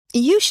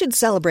You should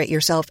celebrate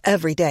yourself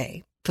every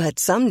day, but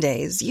some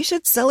days you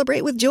should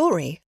celebrate with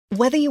jewelry.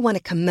 Whether you want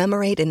to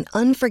commemorate an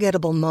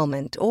unforgettable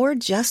moment or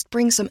just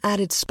bring some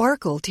added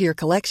sparkle to your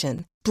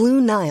collection,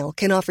 Blue Nile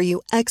can offer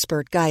you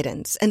expert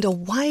guidance and a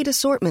wide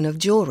assortment of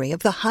jewelry of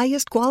the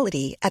highest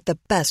quality at the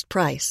best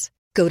price.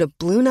 Go to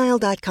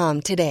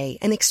BlueNile.com today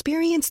and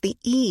experience the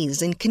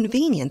ease and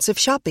convenience of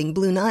shopping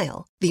Blue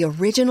Nile, the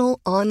original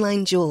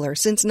online jeweler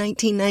since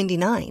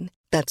 1999.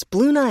 That's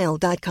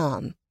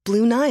BlueNile.com.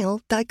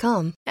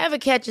 BlueNile.com. Ever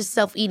catch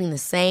yourself eating the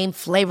same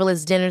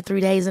flavorless dinner 3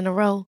 days in a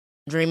row?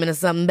 Dreaming of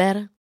something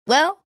better?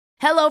 Well,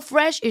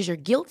 HelloFresh is your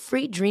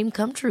guilt-free dream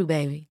come true,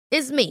 baby.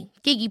 It's me,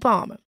 Keke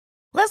Palmer.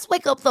 Let's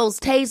wake up those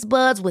taste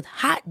buds with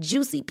hot,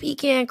 juicy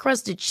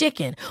pecan-crusted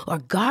chicken or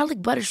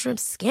garlic butter shrimp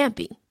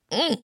scampi.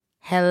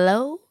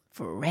 Hello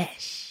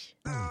Fresh.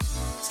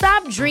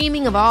 Stop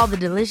dreaming of all the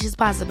delicious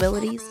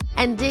possibilities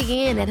and dig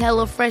in at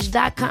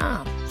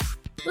HelloFresh.com.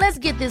 Let's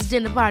get this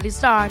dinner party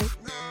started.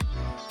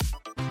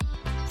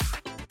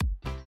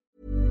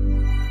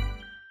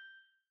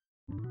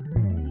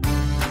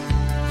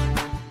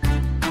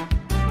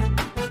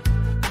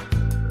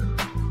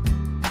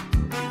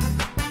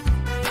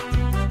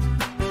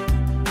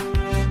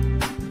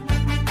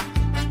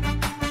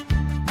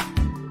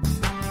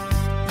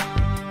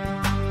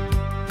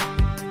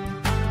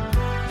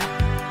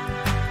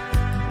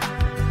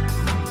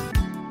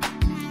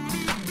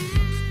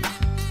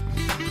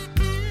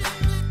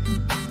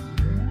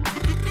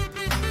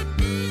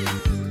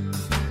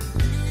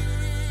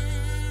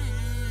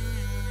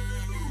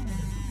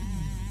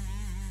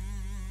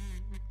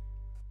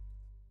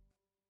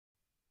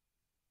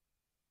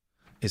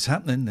 It's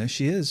happening. There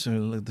she is.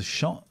 The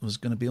shot was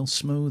going to be all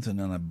smooth, and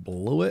then I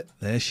blew it.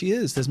 There she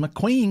is. There's my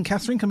queen.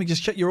 Catherine, can we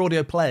just check your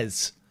audio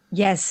plays?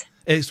 Yes.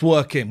 It's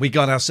working. We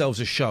got ourselves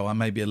a show. I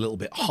may be a little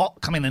bit hot,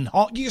 coming in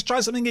hot. Can you just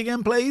try something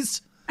again,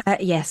 please?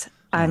 Yes,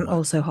 I'm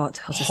also hot.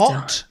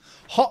 Hot.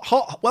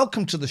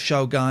 Welcome to the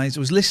show, guys.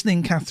 I was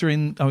listening,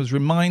 Catherine. I was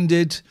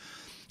reminded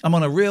I'm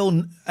on a real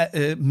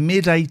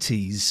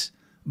mid-80s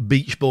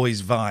Beach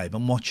Boys vibe.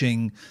 I'm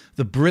watching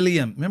the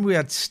brilliant... Remember we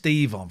had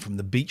Steve on from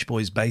the Beach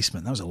Boys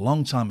Basement? That was a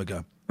long time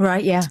ago.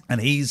 Right, yeah. And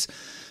he's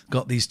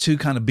got these two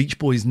kind of Beach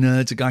Boys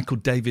nerds, a guy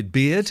called David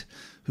Beard,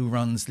 who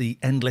runs the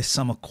Endless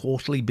Summer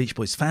Quarterly Beach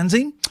Boys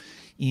fanzine,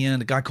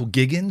 and a guy called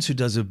Giggins, who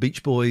does a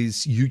Beach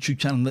Boys YouTube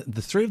channel.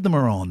 The three of them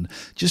are on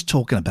just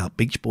talking about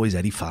Beach Boys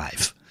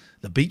 85.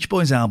 The Beach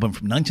Boys album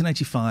from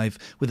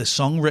 1985 with a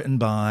song written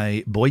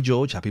by Boy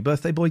George, happy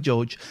birthday Boy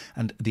George,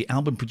 and the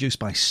album produced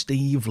by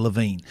Steve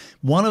Levine.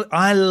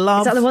 I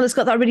love... Is that the one that's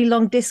got that really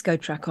long disco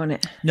track on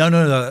it?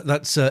 No,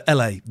 that's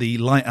LA, the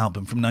Light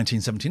album from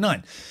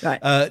 1979.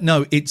 Right.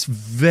 No, it's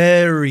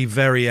very,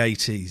 very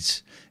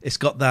 80s. It's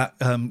got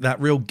that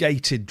real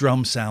gated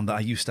drum sound that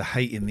I used to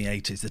hate in the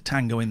 80s, the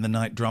Tango in the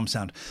Night drum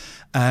sound.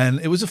 And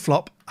it was a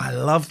flop. I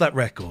love that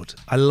record.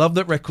 I love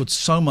that record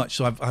so much.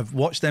 So I've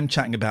watched them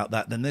chatting about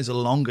that. Then there's a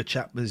longer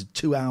chat. There's a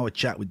 2-hour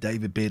chat with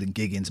David Beard and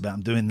Giggins about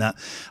them doing that.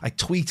 I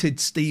tweeted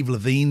Steve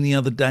Levine the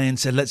other day and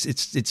said,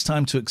 it's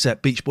time to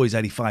accept Beach Boys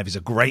 85 is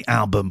a great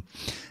album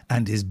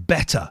and is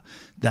better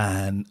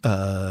than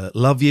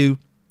Love You.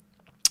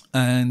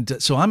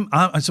 And so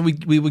so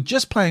we were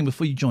just playing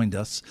before you joined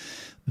us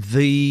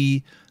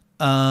the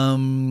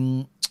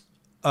Mike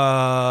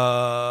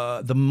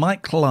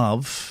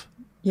Love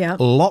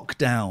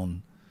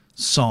Lockdown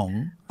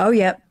song. Oh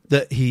yeah.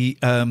 That he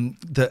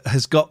that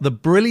has got the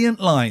brilliant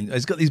line.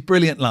 It's got these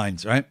brilliant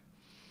lines, right?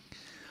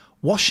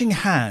 Washing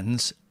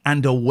hands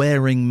and are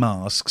wearing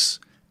masks,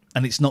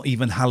 and it's not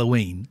even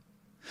Halloween.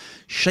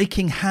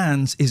 Shaking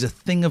hands is a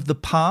thing of the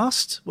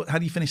past. How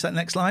do you finish that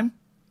next line?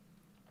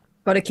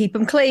 Got to keep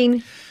them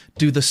clean.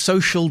 Do the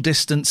social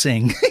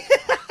distancing.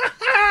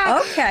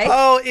 Okay.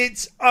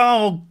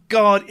 Oh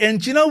God.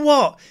 And do you know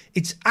what?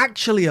 It's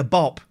actually a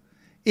bop.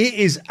 It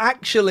is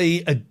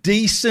actually a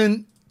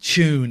decent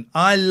tune.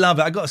 I love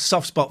it. I got a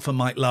soft spot for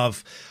Mike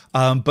Love.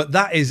 But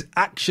that is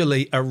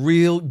actually a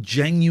real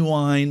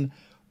genuine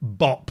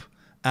bop.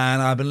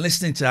 And I've been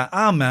listening to that.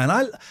 Oh man,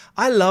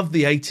 I love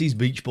the 80s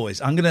Beach Boys.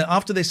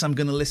 After this, I'm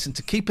gonna listen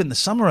to Keeping the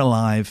Summer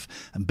Alive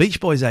and Beach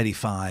Boys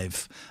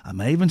 85. I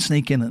may even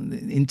sneak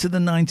into the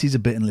 90s a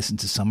bit and listen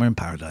to Summer in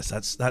Paradise.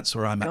 That's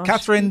where I'm at.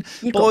 Catherine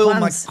Boyle,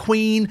 my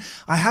queen.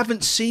 I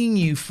haven't seen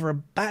you for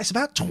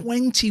about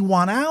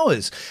 21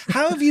 hours.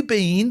 How have you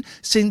been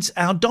since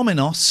our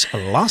Dominos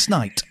last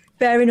night?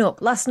 Bearing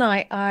up. Last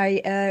night,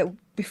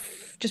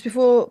 just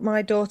before my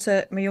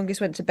youngest,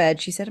 went to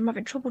bed, she said, I'm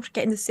having trouble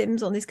getting the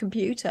Sims on this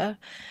computer.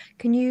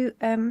 Can you,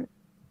 and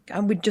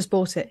we'd just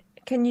bought it.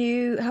 Can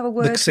you have a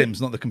word? The Sims,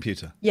 not the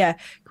computer. Yeah.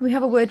 Can we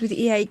have a word with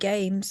EA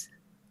Games?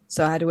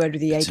 So I had a word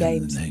with EA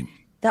Games.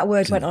 That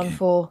word went on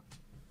for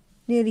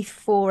nearly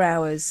 4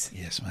 hours.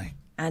 Yes, mate.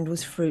 And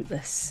was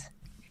fruitless.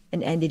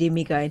 And ended in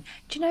me going,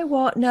 do you know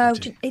what? No,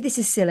 this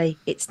is silly.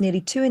 It's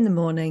nearly 2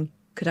 a.m.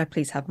 Could I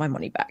please have my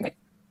money back?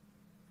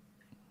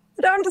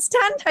 I don't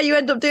understand how you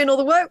end up doing all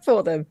the work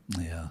for them.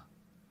 Yeah.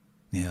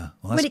 Well,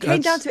 when it came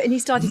down to it and he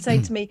started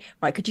saying to me,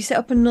 right, could you set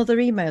up another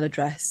email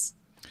address?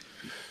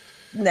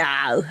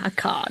 No, I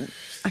can't.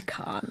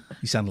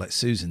 You sound like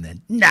Susan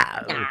then. No,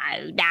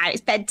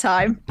 it's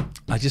bedtime.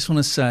 I just want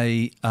to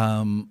say,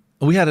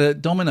 we had a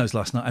Domino's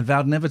last night. I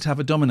vowed never to have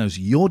a Domino's.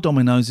 Your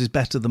Domino's is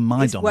better than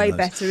my Domino's. It's way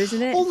better,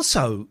 isn't it?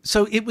 Also,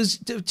 so it was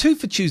 2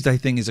 for Tuesday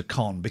thing is a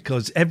con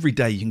because every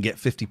day you can get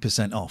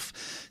 50%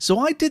 off. So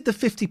I did the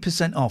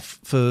 50% off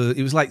for,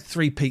 it was like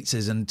 3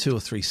 pizzas and 2 or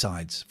 3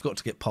 sides. Forgot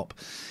to get pop.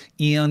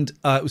 And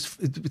it was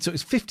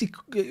 50.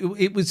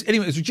 It was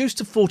reduced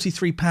to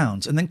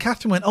 £43. And then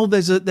Catherine went, "Oh,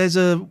 there's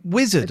a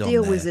wizard on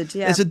there. Deal wizard,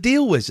 yeah. There's a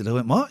deal wizard." I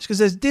went, "What?" Because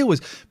there's a deal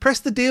wizard. Press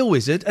the deal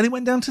wizard, and it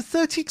went down to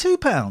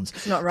 £32.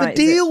 It's not right.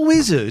 The deal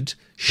wizard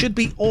should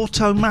be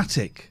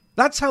automatic.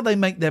 That's how they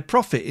make their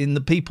profit in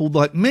the people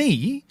like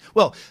me.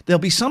 Well, there'll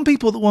be some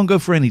people that won't go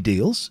for any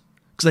deals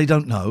because they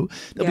don't know.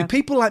 There'll be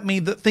people like me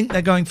that think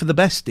they're going for the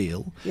best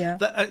deal. Yeah.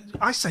 That,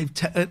 I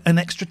saved an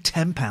extra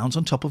 £10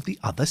 on top of the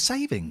other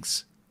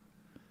savings.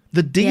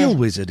 The deal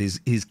wizard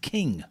is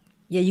king.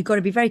 Yeah, you've got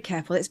to be very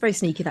careful. It's very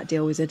sneaky, that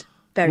deal wizard.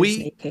 Very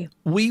sneaky.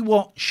 We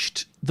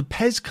watched The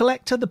Pez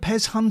Collector, The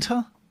Pez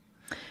Hunter.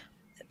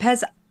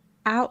 Pez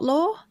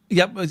Outlaw?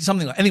 Yeah,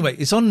 something like. Anyway,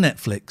 it's on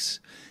Netflix.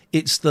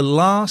 It's the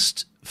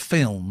last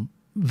film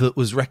that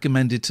was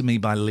recommended to me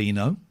by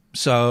Lino.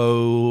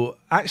 So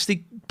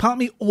actually, part of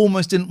me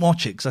almost didn't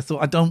watch it because I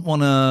thought I don't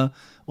want to.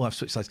 Well, I've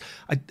switched sides.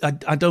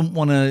 I don't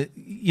want to.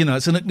 You know,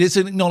 it's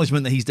an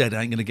acknowledgement that he's dead.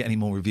 I ain't going to get any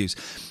more reviews.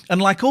 And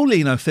like all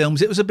Lino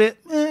films, it was a bit.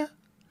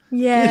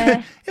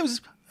 Yeah. It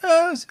was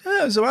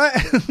all right.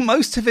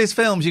 Most of his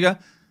films, you go.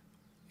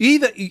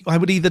 I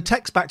would either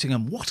text back to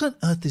him, "What on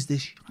earth is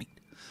this shite?"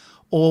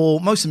 Or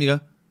most of them, you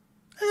go,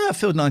 "I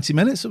filled 90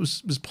 minutes. It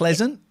was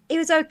pleasant." It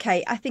was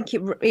okay. I think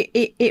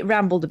it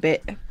rambled a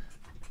bit.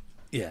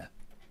 Yeah,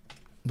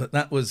 but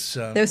that was.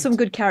 There were some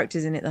good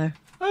characters in it, though.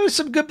 There were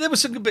some good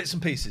bits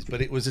and pieces, but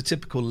it was a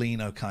typical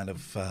Lino kind of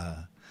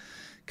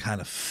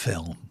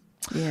film.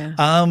 Yeah.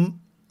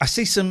 I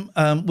see some.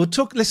 We'll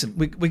talk. Listen,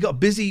 we got a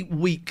busy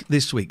week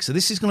this week, so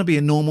this is going to be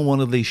a normal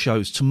one of these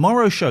shows.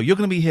 Tomorrow's show, you're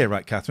going to be here,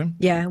 right, Catherine?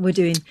 Yeah, we're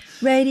doing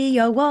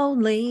radio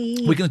only.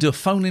 We're going to do a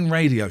phone-in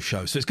radio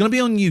show, so it's going to be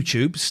on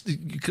YouTube.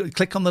 You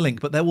click on the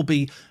link, but there will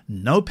be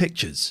no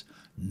pictures,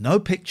 and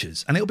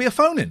it'll be a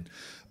phone-in.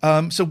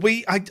 So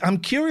I'm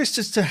curious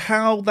as to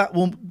how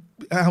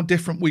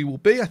different we will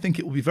be. I think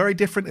it will be very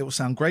different. It will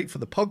sound great for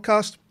the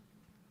podcast.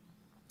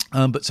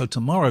 But so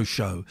tomorrow's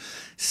show,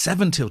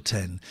 7 till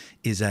 10,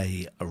 is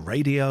a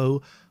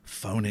radio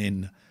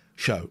phone-in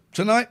show.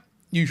 Tonight,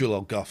 usual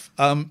old guff.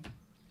 I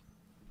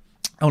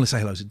want to say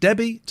hello to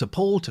Debbie, to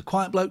Paul, to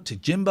Quiet Bloke, to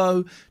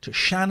Jimbo, to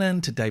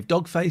Shannon, to Dave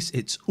Dogface.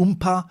 It's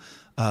Oompa.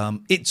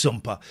 It's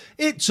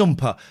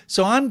Oompa.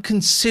 So I'm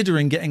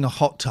considering getting a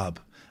hot tub.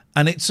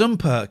 And It's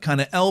Oompa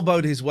kind of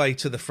elbowed his way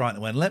to the front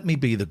and went, "Let me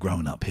be the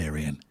grown-up here,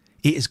 Ian.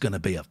 It is going to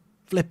be a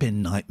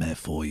flipping nightmare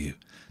for you.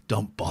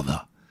 Don't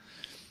bother."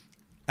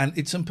 And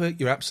It's Oompa,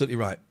 you're absolutely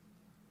right.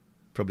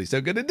 Probably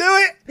still going to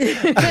do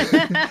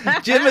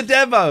it. Jim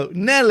Adevo,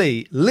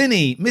 Nelly,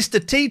 Linny, Mr.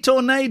 T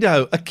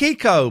Tornado,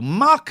 Akiko,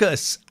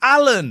 Marcus,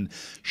 Alan,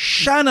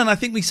 Shannon, I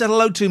think we said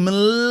hello to,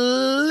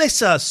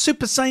 Melissa,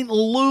 Super Saint,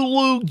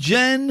 Lulu,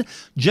 Jane,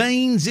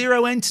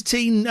 Zero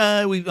Entity,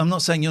 I'm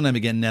not saying your name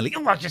again, Nelly.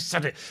 Oh, I just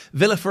said it.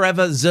 Villa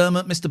Forever,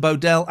 Zermatt, Mr.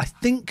 Bodell. I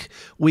think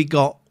we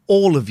got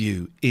all of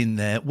you in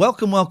there.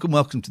 Welcome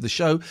to the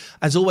show.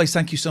 As always,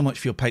 thank you so much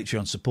for your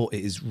Patreon support.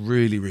 It is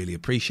really, really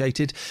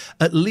appreciated.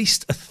 At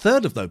least a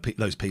third of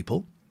those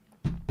people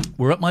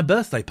were at my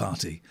birthday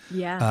party.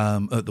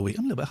 Yeah. At the week.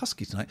 I'm a little bit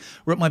husky tonight.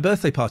 We're at my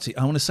birthday party.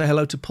 I want to say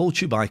hello to Paul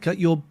Chewbacca.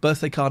 Your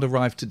birthday card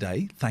arrived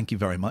today. Thank you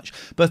very much.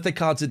 Birthday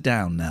cards are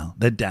down now.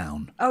 They're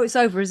down. Oh, it's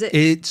over, is it?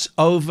 It's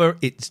over.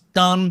 It's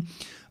done.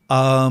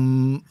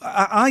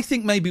 I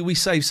think maybe we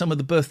save some of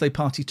the birthday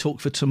party talk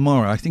for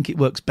tomorrow. I think it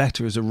works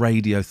better as a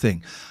radio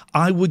thing.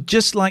 I would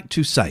just like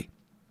to say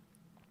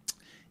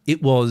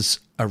it was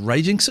a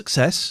raging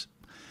success.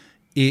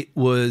 It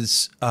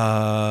was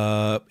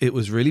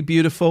really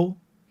beautiful.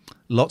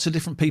 Lots of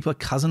different people. A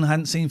cousin I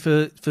hadn't seen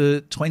for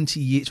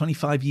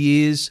 25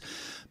 years.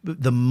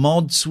 The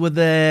mods were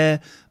there.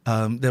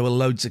 There were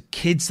loads of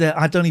kids there.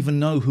 I don't even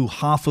know who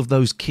half of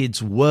those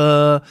kids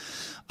were.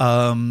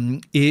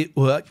 It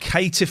were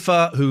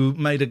Katifa, who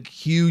made a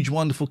huge,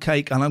 wonderful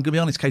cake. And I'm going to be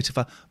honest,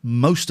 Katifa,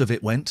 most of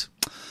it went.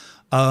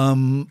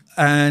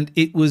 And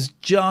it was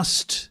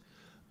just,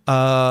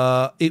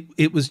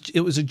 it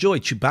was a joy.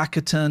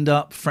 Chewbacca turned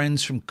up,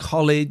 friends from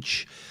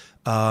college,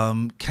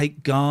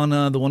 Kate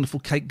Garner, the wonderful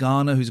Kate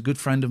Garner, who's a good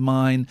friend of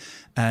mine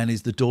and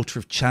is the daughter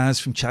of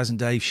Chaz from Chaz and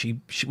Dave.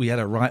 We had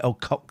a right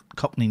old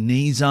Cockney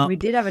knees up. We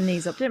did have a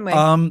knees up, didn't we?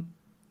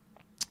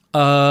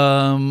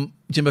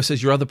 Jimbo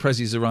says your other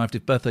Prezzies arrived.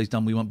 If birthday's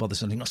done, we won't bother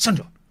sending. No,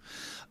 Sandra.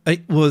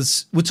 We'll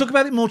talk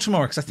about it more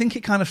tomorrow because I think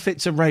it kind of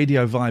fits a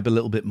radio vibe a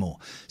little bit more.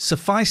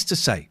 Suffice to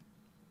say,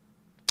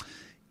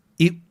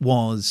 it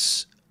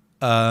was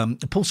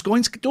Paul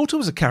Scoyne's daughter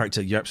was a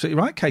character. You're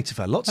absolutely right,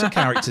 Katifa. Lots of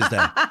characters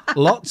there.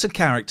 Lots of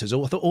characters.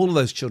 I thought all of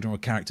those children were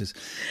characters.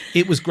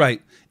 It was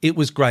great.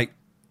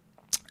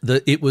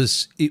 it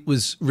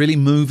was really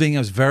moving. I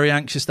was very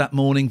anxious that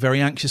morning,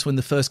 very anxious when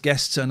the first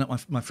guests turned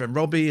up, my friend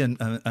Robbie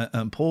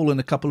and Paul and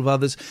a couple of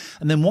others.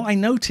 And then what I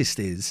noticed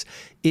is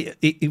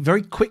it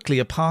very quickly,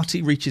 a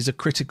party reaches a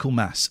critical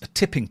mass, a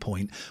tipping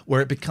point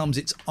where it becomes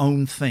its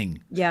own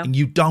thing. Yeah. And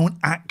you don't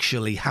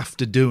actually have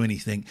to do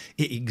anything.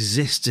 It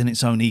exists in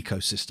its own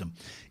ecosystem.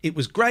 It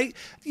was great.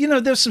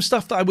 There's some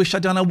stuff that I wish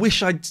I'd done. I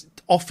wish I'd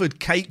offered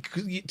cake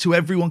to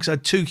everyone, because I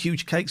had 2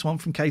 huge cakes, one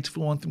from Kate,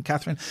 one from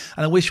Catherine.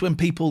 And I wish when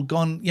people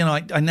gone,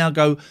 I now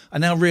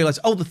realise,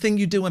 the thing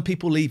you do when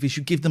people leave is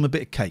you give them a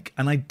bit of cake.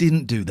 And I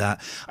didn't do that.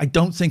 I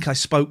don't think I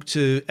spoke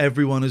to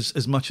everyone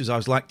as much as I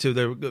was like to.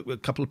 There were a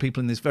couple of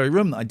people in this very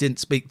room that I didn't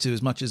speak to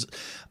as much as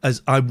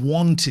I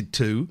wanted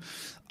to.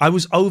 I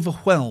was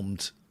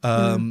overwhelmed.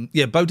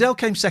 Bodell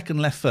came second,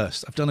 left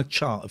first. I've done a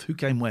chart of who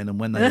came when and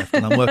when they left,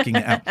 and I'm working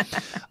it out.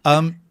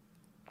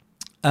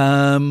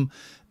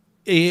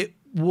 It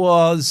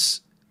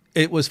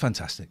was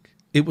fantastic.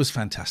 It was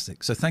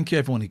fantastic. So thank you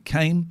everyone who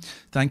came.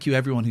 Thank you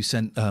everyone who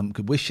sent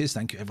good wishes.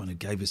 Thank you everyone who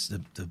gave us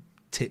the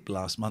tip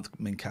last month.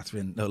 Last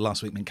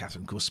week, me and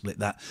Catherine, of course, split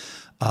that.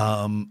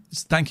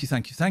 Thank you.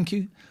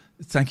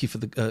 Thank you for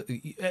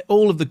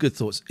all of the good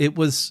thoughts. It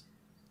was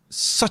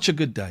such a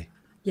good day.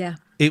 Yeah.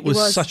 It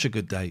was such a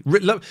good day.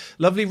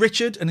 Lovely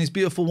Richard and his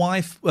beautiful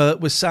wife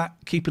was sat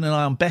keeping an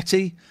eye on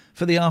Betty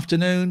for the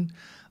afternoon.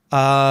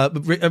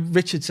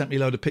 Richard sent me a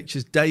load of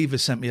pictures. Dave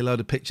has sent me a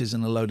load of pictures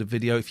and a load of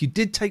video. If you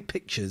did take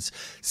pictures,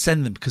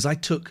 send them, because I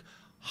took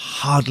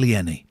hardly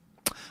any.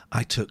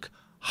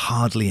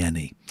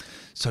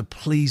 So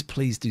please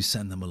do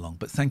send them along.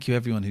 But thank you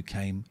everyone who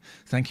came.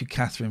 Thank you,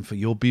 Catherine, for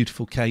your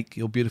beautiful cake,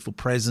 your beautiful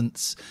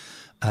presents,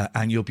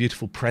 and your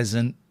beautiful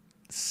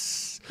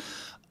presents.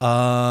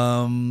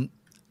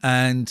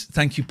 And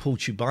thank you, Paul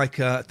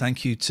Chewbacca.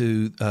 Thank you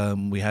to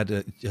we had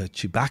a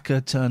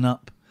Chewbacca turn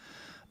up.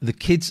 The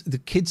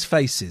kids'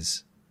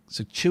 faces.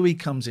 So Chewie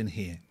comes in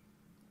here,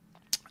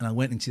 and I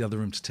went into the other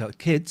room to tell the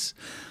kids,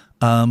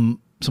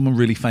 someone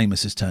really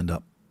famous has turned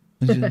up.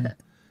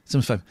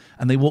 Someone's famous.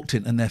 And they walked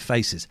in, and their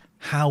faces.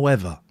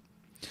 However,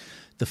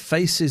 the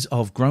faces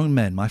of grown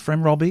men, my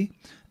friend Robbie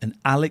and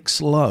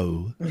Alex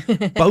Lowe,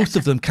 both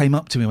of them came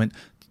up to me and went,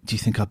 "Do you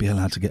think I'd be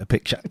allowed to get a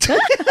picture?"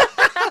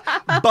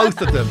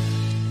 Both of them.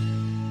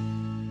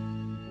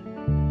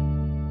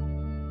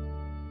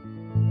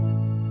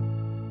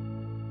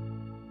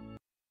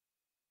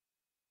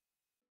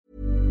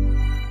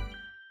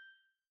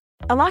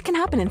 A lot can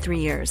happen in 3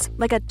 years,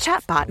 like a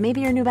chatbot may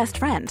be your new best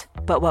friend.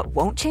 But what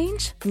won't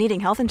change? Needing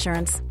health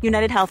insurance.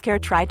 United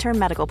Healthcare Tri-Term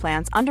Medical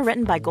Plans,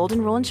 underwritten by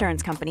Golden Rule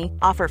Insurance Company,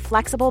 offer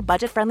flexible,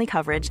 budget-friendly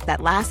coverage that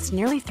lasts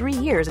nearly 3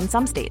 years in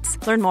some states.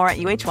 Learn more at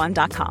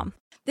uh1.com.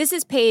 This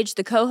is Paige,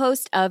 the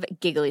co-host of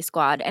Giggly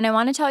Squad, and I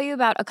want to tell you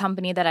about a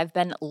company that I've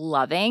been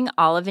loving,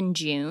 Olive &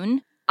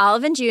 June.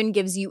 Olive & June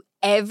gives you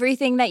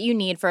everything that you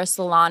need for a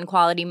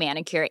salon-quality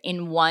manicure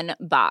in one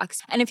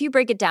box. And if you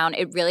break it down,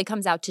 it really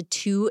comes out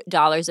to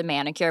 $2 a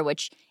manicure,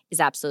 which is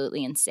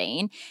absolutely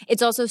insane.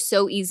 It's also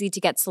so easy to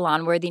get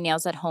salon-worthy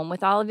nails at home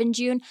with Olive &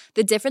 June.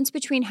 The difference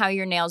between how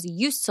your nails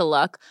used to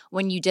look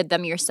when you did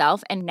them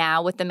yourself and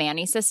now with the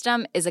Mani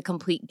system is a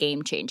complete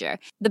game changer.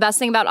 The best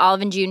thing about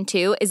Olive & June,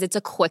 too, is it's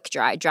a quick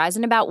dry. Dries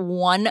in about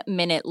 1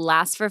 minute,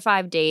 lasts for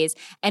 5 days,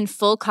 and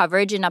full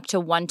coverage in up to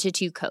 1 to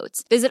 2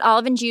 coats. Visit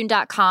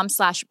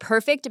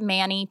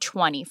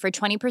oliveandjune.com/perfectmani20 for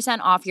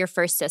 20% off your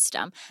first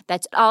system.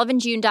 That's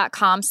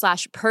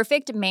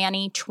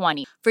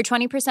oliveandjune.com/perfectmani20 for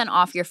 20%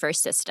 off your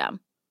first system.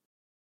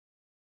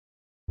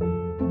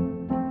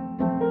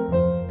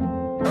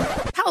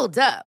 Hold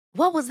up.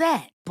 What was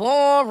that?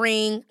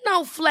 Boring.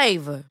 No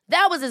flavor.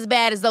 That was as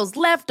bad as those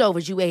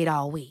leftovers you ate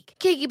all week.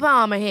 Keke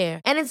Palmer here.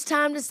 And it's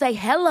time to say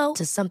hello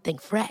to something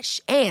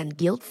fresh and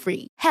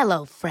guilt-free.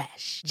 Hello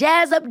Fresh.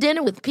 Jazz up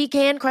dinner with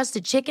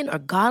pecan-crusted chicken or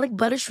garlic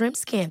butter shrimp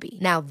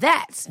scampi. Now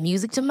that's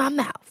music to my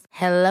mouth.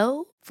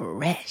 Hello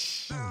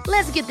Fresh.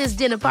 Let's get this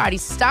dinner party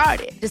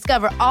started.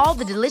 Discover all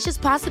the delicious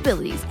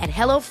possibilities at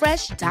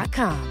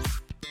hellofresh.com.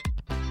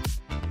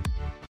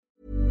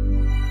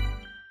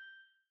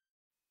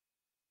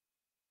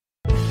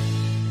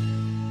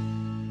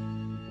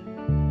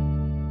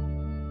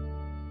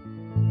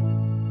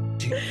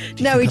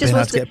 No, he just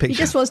wants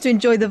to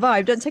enjoy the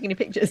vibe. Don't take any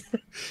pictures. Do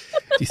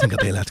you think I'll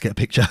be allowed to get a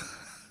picture?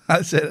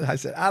 I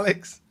said,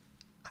 Alex,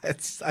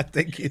 I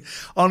think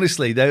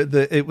honestly,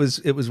 it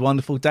was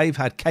wonderful. Dave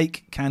had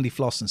cake, candy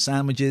floss, and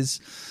sandwiches.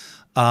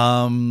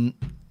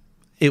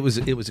 It was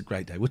a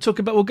great day.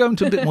 We'll go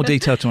into a bit more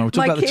detail tomorrow. We'll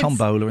talk about the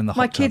tombola and the hot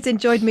My tub. kids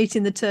enjoyed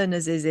meeting the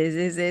Turners.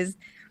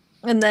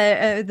 And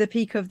the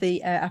peak of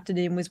the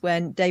afternoon was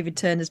when David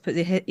Turner's put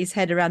his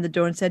head around the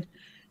door and said,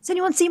 "Has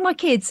anyone seen my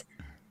kids?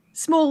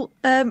 Small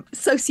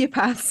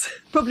sociopaths,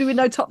 probably with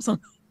no tops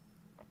on."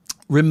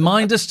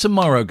 Remind us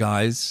tomorrow,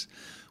 guys.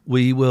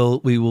 We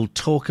will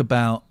talk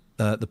about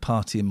the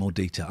party in more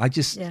detail. I'm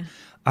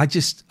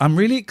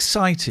really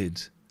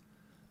excited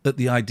at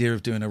the idea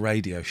of doing a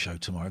radio show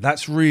tomorrow.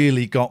 That's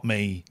really got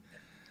me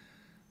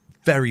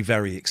very,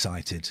 very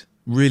excited.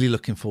 Really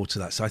looking forward to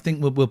that. So I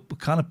think we'll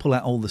kind of pull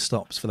out all the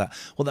stops for that.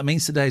 What that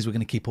means today is we're going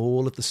to keep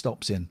all of the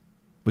stops in.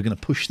 We're going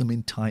to push them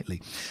in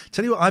tightly.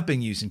 Tell you what I've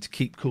been using to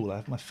keep cool. I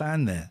have my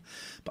fan there,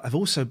 but I've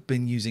also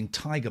been using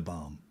Tiger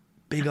Balm.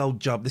 Big old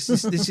job. This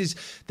is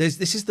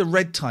the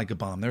red Tiger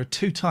Balm. There are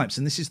 2 types,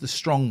 and this is the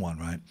strong one,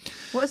 right?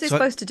 What is it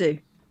supposed to do?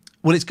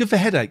 Well, it's good for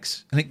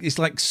headaches, and it's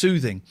like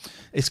soothing.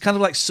 It's kind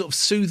of like sort of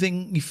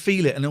soothing. You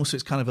feel it, and also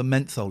it's kind of a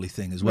mentholy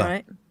thing as well.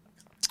 Right.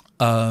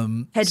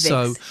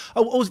 So,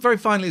 very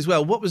finally as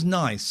well, what was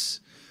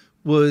nice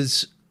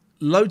was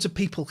loads of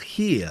people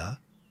here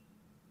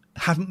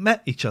haven't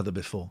met each other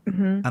before,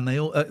 and they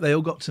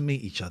all got to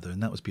meet each other,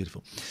 and that was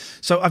beautiful.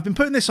 So I've been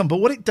putting this on, but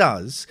what it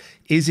does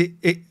is it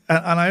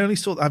and I only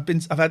saw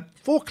that I've had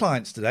 4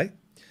 clients today.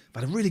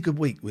 I've had a really good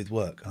week with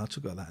work. I'll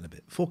talk about that in a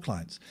bit. 4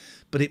 clients,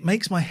 but it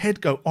makes my head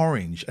go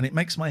orange, and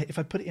if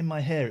I put it in my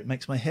hair, it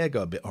makes my hair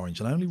go a bit orange,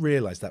 and I only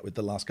realised that with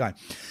the last guy.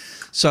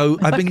 So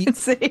I've been I can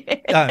see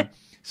it.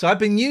 So I've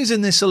been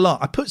using this a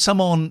lot. I put some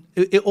on.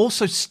 It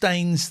also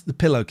stains the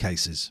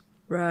pillowcases.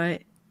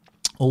 Right.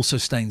 Also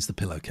stains the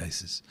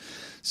pillowcases.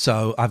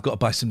 So I've got to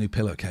buy some new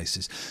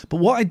pillowcases.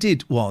 But what I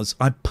did was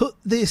I put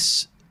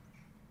this.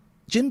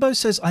 Jimbo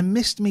says, I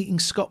missed meeting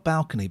Scott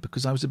Balcony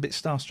because I was a bit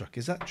starstruck.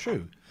 Is that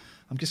true?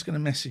 I'm just going to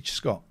message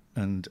Scott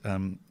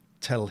and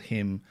tell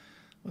him.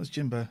 What was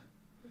Jimbo?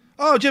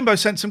 Oh, Jimbo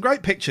sent some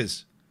great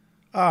pictures.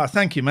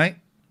 Thank you, mate.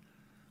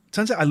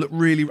 Turns out I look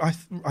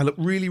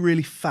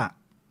really fat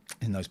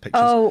in those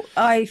pictures. Oh,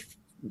 I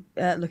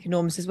look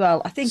enormous as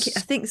well. I think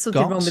there's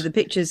something wrong with the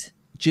pictures.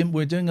 Jim,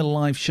 we're doing a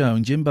live show,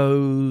 and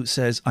Jimbo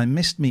says, I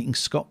missed meeting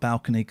Scott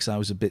Balcony because I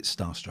was a bit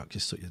starstruck.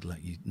 Just thought you'd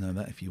let you know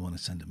that if you want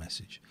to send a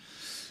message.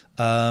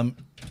 I've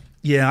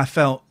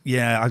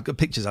got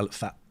pictures. I look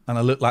fat, and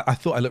I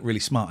thought I looked really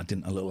smart. I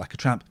didn't. I looked like a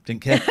tramp.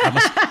 Didn't care.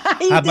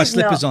 I had my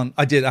slippers on.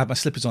 I did. I had my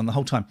slippers on the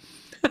whole time.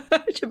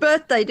 It's your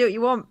birthday. Do what you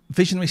want.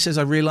 Visionary says,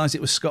 I realised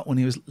it was Scott when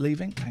he was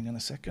leaving. Hang on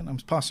a second. I'm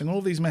passing all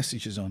these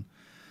messages on.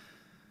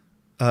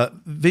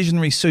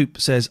 Visionary Soup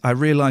says, I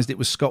realised it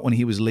was Scott when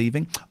he was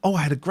leaving. Oh,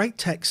 I had a great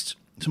text.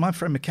 So my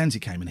friend Mackenzie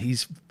came, and he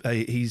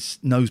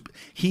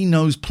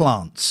knows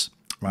plants,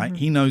 right?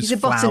 He knows He's a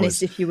flowers.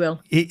 botanist, if you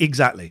will.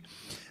 Exactly.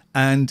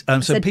 And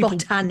so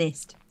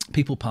botanist.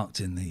 People parked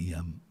in the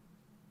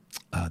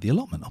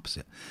allotment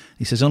opposite.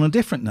 He says, on a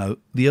different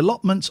note, the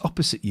allotments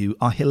opposite you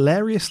are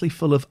hilariously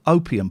full of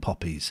opium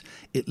poppies.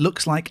 It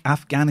looks like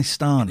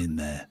Afghanistan in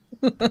there.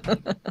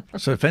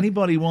 So if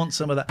anybody wants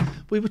some of that,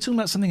 we were talking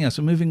about something else.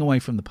 We're moving away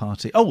from the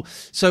party. Oh,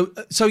 so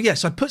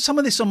I put some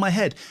of this on my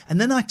head,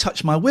 and then I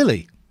touched my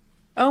willy.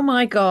 Oh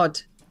my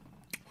God.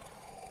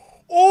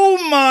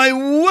 Oh my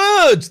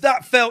word!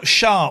 That felt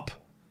sharp.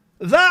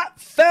 That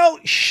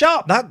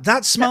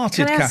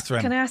smarted,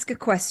 Catherine. Can I ask a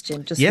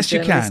question? Just yes, for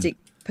journalistic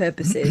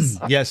purposes.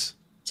 Yes.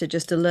 To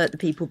just alert the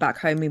people back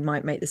home who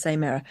might make the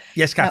same error.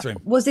 Yes, Catherine.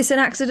 Was this an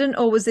accident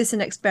or was this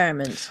an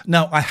experiment?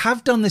 No, I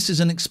have done this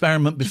as an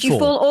experiment before. Did you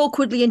fall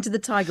awkwardly into the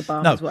Tiger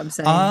Balm, is what I'm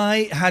saying?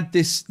 I had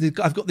this,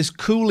 I've got this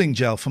cooling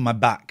gel for my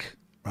back,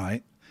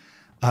 right?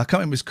 I can't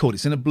remember what it's called.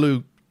 It's in a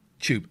blue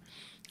tube,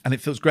 and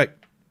it feels great.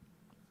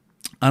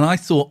 And I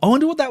thought, I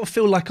wonder what that would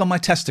feel like on my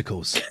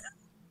testicles.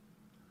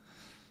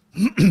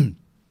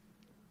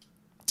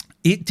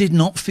 It did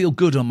not feel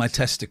good on my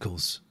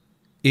testicles.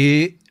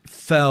 It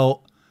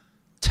felt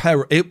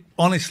terrible.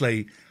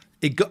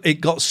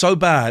 It got so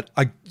bad.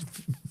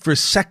 For a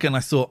second I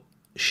thought,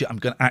 shit, I'm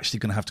actually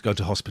going to have to go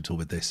to hospital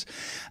with this.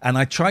 And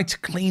I tried to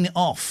clean it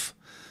off.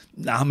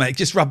 Nah, mate,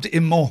 just rubbed it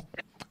in more.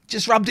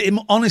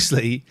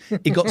 Honestly,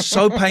 it got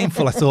so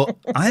painful. I thought,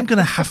 I'm going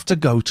to have to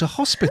go to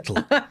hospital.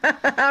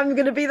 I'm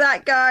going to be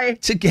that guy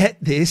to get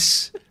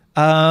this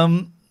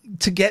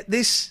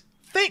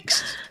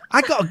fixed.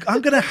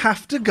 I'm going to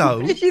have to go.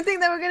 What did you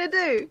think they were going to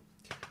do?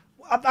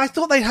 I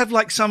thought they'd have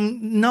like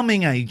some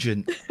numbing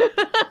agent.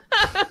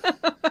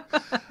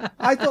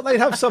 I thought they'd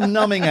have some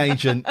numbing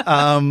agent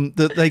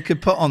that they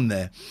could put on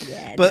there.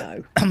 Yeah,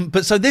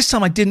 but so this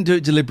time I didn't do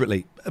it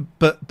deliberately.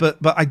 But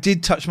I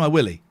did touch my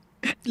willy.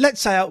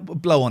 Let's say I'll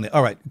blow on it.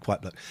 All right,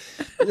 quiet bloke.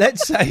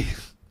 Let's say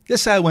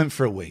I went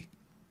for a wee.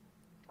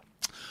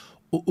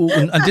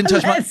 And I didn't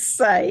touch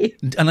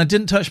and I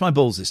didn't touch my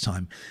balls this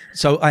time.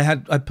 So I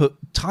put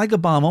Tiger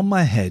Balm on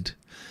my head,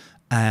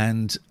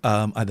 and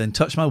I then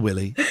touched my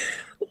willy.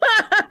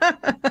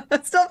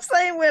 Stop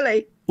saying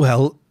willy.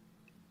 Well,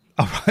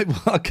 all right.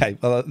 Well, okay.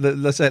 Well,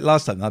 let's say it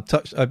last time. I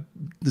touched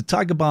the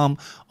Tiger Balm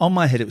on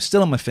my head. It was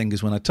still on my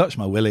fingers when I touched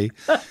my willy,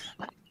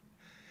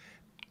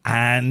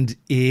 and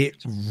it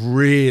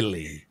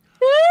really.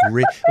 And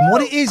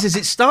what it is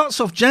it starts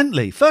off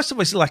gently. First of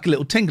all, it's like a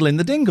little tingle in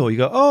the dingle. You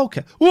go, oh,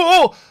 okay.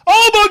 Whoa,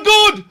 oh my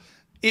God.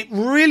 It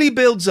really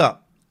builds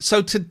up.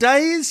 So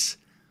today's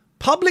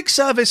public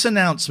service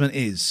announcement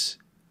is,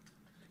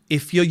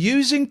 if you're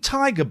using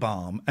Tiger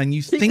Balm and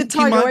you think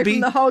you might be...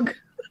 Keep the tiger away from the hog.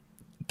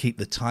 Keep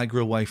the tiger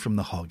away from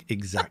the hog.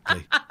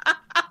 Exactly.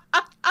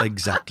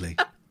 Exactly.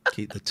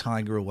 Keep the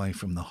tiger away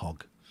from the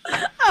hog.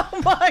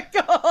 Oh my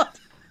God.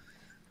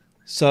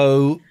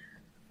 So...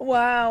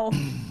 Wow.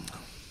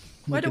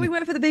 Why don't we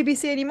work for the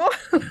BBC anymore?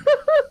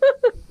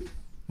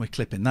 We're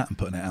clipping that and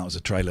putting it out as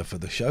a trailer for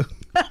the show.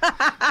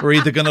 We're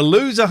either going to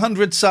lose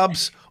 100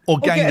 subs or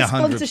gain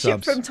 100 subs.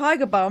 Sponsorship from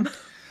Tiger Balm.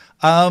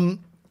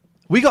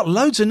 We got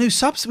loads of new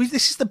subs.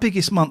 This is the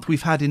biggest month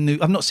we've had in new.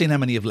 I've not seen how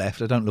many have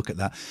left. I don't look at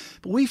that,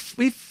 but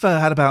we've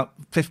had about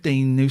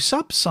 15 new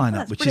subs sign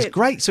up, which is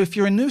great. So if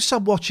you're a new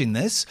sub watching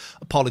this,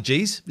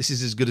 apologies. This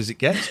is as good as it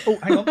gets. Oh,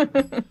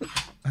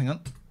 hang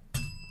on.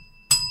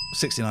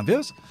 69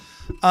 viewers.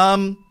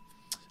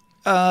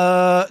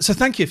 So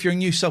thank you if you're a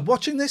new sub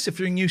watching this. If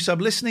you're a new sub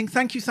listening,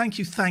 thank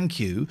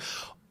you.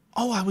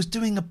 Oh, I was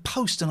doing a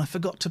post and I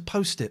forgot to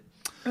post it.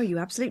 Oh, you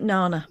absolute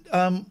nana.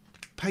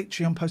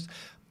 Patreon post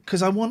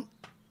because I want.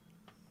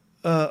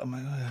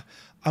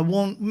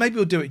 Maybe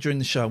we'll do it during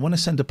the show. I want to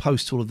send a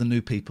post to all of the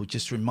new people,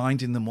 just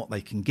reminding them what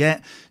they can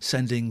get,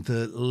 sending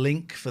the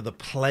link for the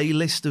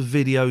playlist of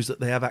videos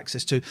that they have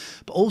access to,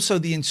 but also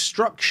the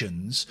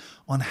instructions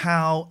on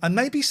how, and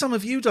maybe some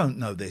of you don't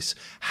know this,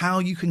 how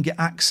you can get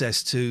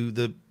access to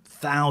the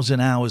 1,000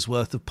 hours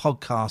worth of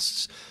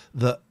podcasts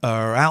that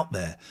are out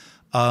there.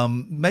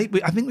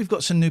 Maybe I think we've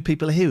got some new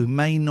people here who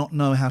may not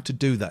know how to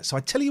do that. So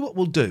I tell you what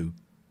we'll do.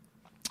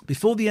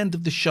 Before the end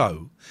of the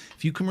show,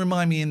 if you can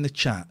remind me in the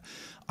chat,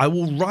 I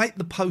will write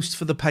the post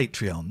for the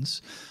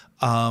Patreons,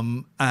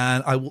 and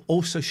I will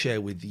also share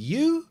with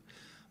you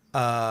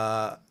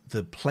the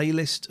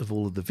playlist of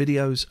all of the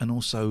videos and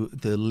also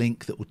the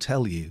link that will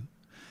tell you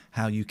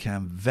how you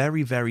can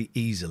very, very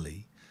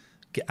easily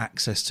get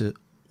access to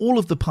all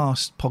of the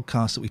past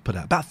podcasts that we put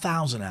out. About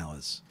 1,000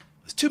 hours.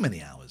 It's too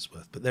many hours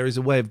worth, but there is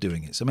a way of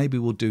doing it. So maybe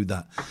we'll do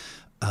that.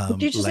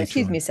 Could you just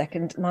excuse me a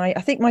second? I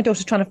think my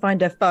daughter's trying to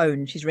find her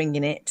phone. She's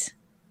ringing it.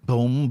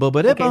 Boom,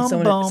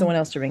 someone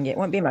else to ring it.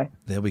 Won't be Mo.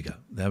 There we go.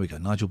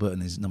 Nigel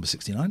Burton is number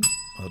 69.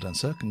 Well done,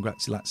 sir.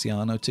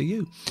 Congratulaziano to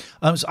you.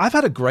 So I've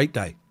had a great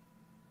day.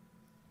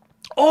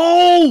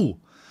 Oh,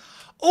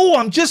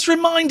 I'm just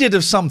reminded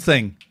of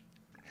something.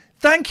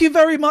 Thank you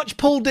very much,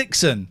 Paul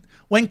Dixon.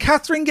 When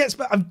Catherine gets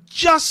back, I'm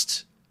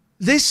just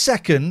this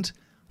second.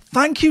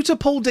 Thank you to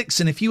Paul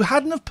Dixon. If you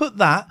hadn't have put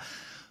that,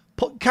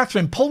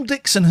 Catherine, Paul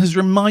Dixon has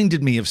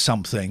reminded me of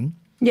something.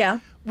 Yeah.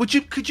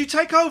 Could you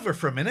take over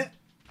for a minute?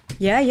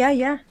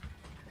 Yeah.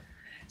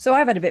 So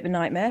I've had a bit of a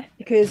nightmare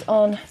because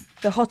on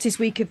the hottest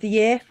week of the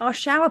year, our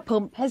shower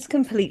pump has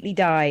completely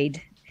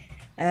died.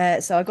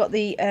 So I got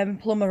the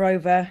plumber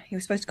over. He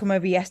was supposed to come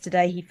over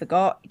yesterday. He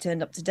forgot. He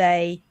turned up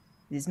today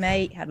with his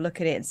mate, had a look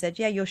at it and said,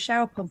 yeah, your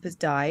shower pump has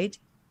died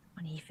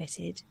when he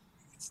fitted.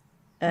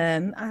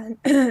 And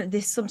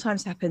this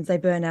sometimes happens. They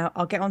burn out.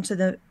 I'll get onto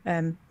the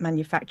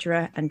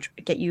manufacturer and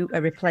get you a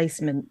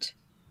replacement.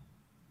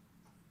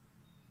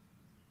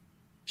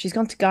 She's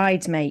gone to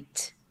Guides,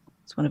 mate.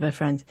 It's one of her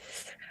friends.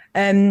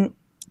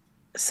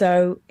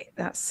 So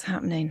that's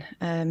happening.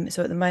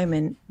 So at the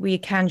moment, we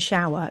can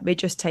shower. It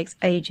just takes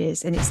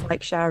ages. And it's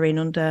like showering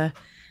under,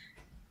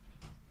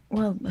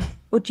 well,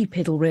 budgie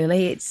piddle,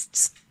 really. It's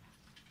just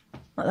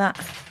like that.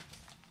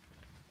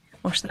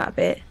 Wash that a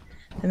bit.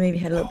 And maybe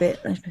had a little bit.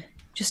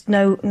 Just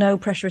no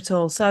pressure at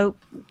all. So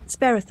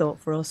spare a thought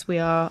for us. We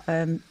are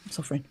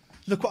suffering.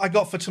 Look what I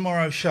got for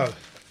tomorrow's show.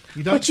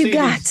 You don't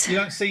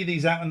see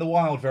these out in the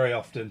wild very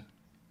often.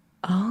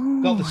 Oh,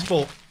 got the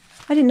sport.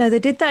 I didn't know they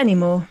did that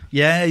anymore.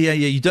 Yeah.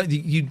 You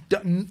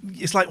don't.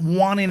 It's like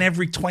 1 in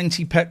every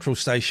 20 petrol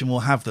station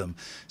will have them.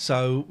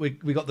 So we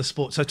got the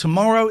sport. So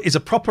tomorrow is a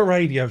proper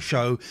radio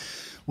show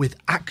with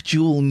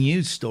actual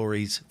news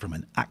stories from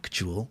an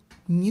actual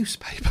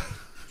newspaper.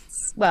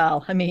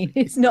 Well, I mean,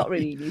 it's not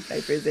really a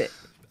newspaper, is it?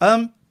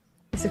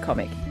 It's a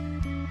comic.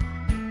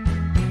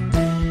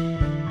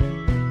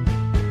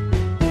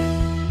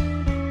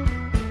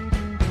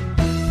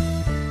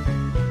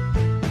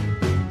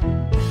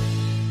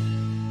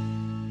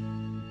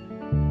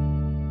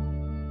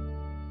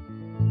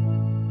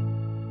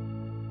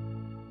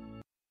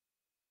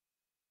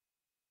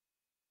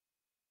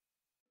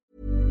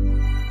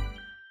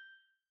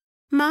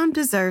 Mom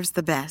deserves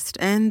the best,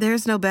 and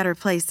there's no better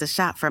place to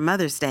shop for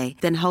Mother's Day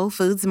than Whole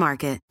Foods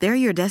Market. They're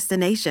your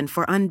destination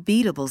for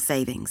unbeatable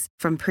savings,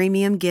 from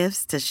premium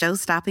gifts to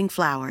show-stopping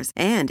flowers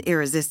and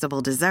irresistible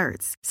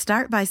desserts.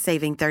 Start by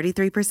saving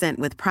 33%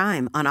 with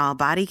Prime on all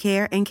body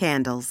care and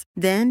candles.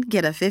 Then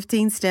get a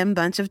 15-stem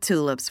bunch of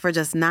tulips for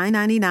just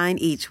 $9.99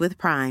 each with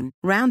Prime.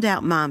 Round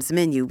out Mom's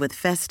menu with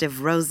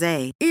festive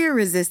rosé,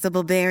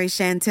 irresistible berry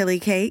chantilly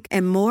cake,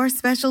 and more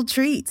special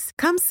treats.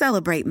 Come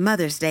celebrate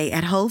Mother's Day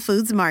at Whole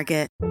Foods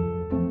Market.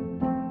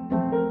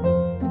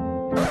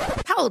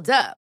 Hold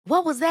up.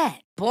 What was that?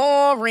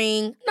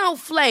 Boring. No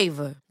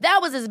flavor. That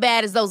was as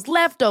bad as those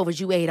leftovers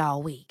you ate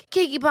all week.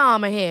 Keke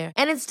Palmer here.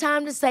 And it's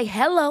time to say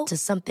hello to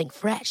something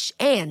fresh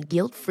and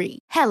guilt-free.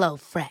 Hello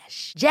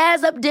Fresh.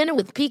 Jazz up dinner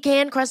with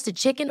pecan-crusted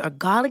chicken or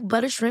garlic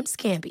butter shrimp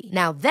scampi.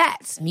 Now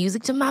that's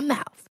music to my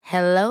mouth.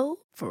 Hello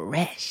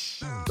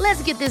Fresh.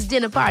 Let's get this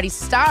dinner party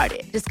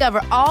started.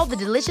 Discover all the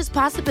delicious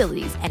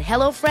possibilities at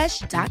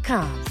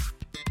HelloFresh.com.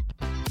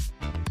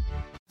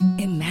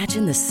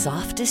 Imagine the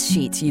softest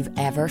sheets you've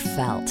ever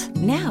felt.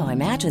 Now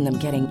imagine them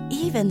getting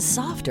even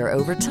softer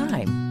over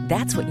time.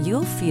 That's what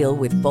you'll feel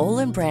with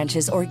Boll &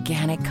 Branch's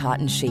organic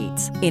cotton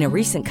sheets. In a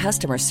recent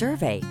customer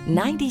survey,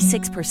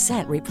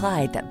 96%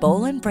 replied that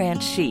Boll &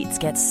 Branch sheets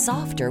get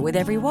softer with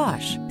every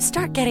wash.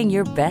 Start getting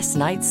your best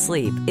night's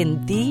sleep in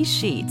these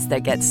sheets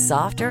that get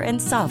softer and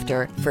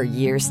softer for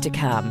years to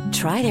come.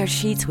 Try their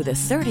sheets with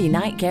a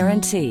 30-night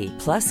guarantee.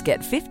 Plus, get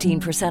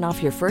 15%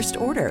 off your first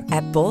order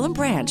at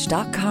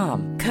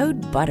bollandbranch.com.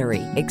 Code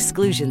BUTTERY.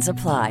 Exclusions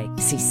apply.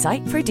 See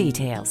site for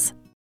details.